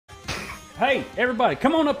Hey, everybody,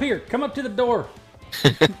 come on up here. Come up to the door.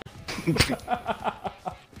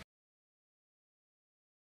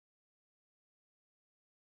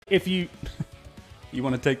 If you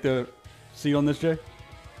want to take the seat on this, Jay?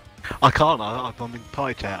 I can't. I'm in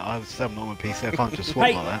pie chat. I was 7 on my PC. I can't just swap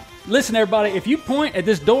Hey, like that. listen, everybody. If you point at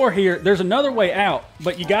this door here, there's another way out,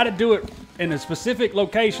 but you got to do it in a specific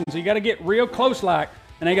location. So you got to get real close, like,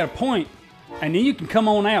 and they got to point, and then you can come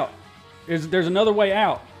on out. There's another way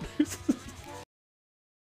out.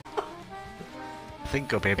 I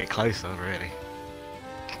think I'll be a bit closer, really.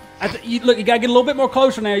 Look, you got to get a little bit more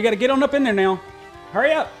closer now. You got to get on up in there now.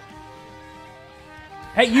 Hurry up.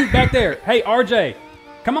 Hey, you back there. Hey, RJ.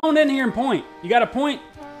 Come on in here and point. You got to point.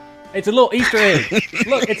 It's a little Easter egg.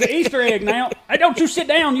 Look, it's an Easter egg now. Hey, don't you sit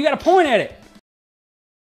down. You got to point at it.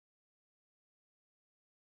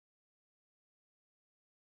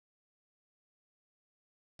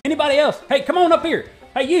 Anybody else? Hey, come on up here.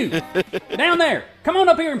 Hey, you. Down there. Come on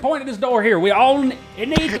up here and point at this door here. It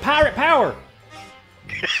needs pirate power.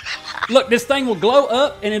 Look, this thing will glow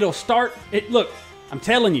up and it'll start. Look, I'm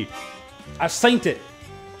telling you. I synced it.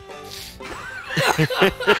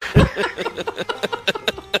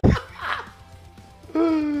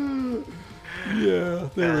 Yeah,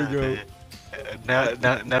 there we go.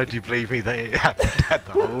 Now do you believe me? They had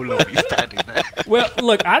the whole of me standing there. Well,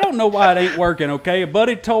 look, I don't know why it ain't working, okay? A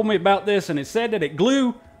buddy told me about this and it said that it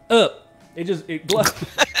glue up. It glue.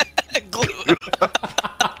 Glue.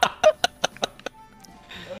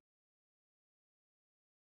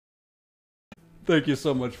 Thank you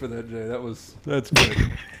so much for that, Jay. That's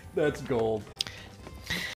good. That's gold.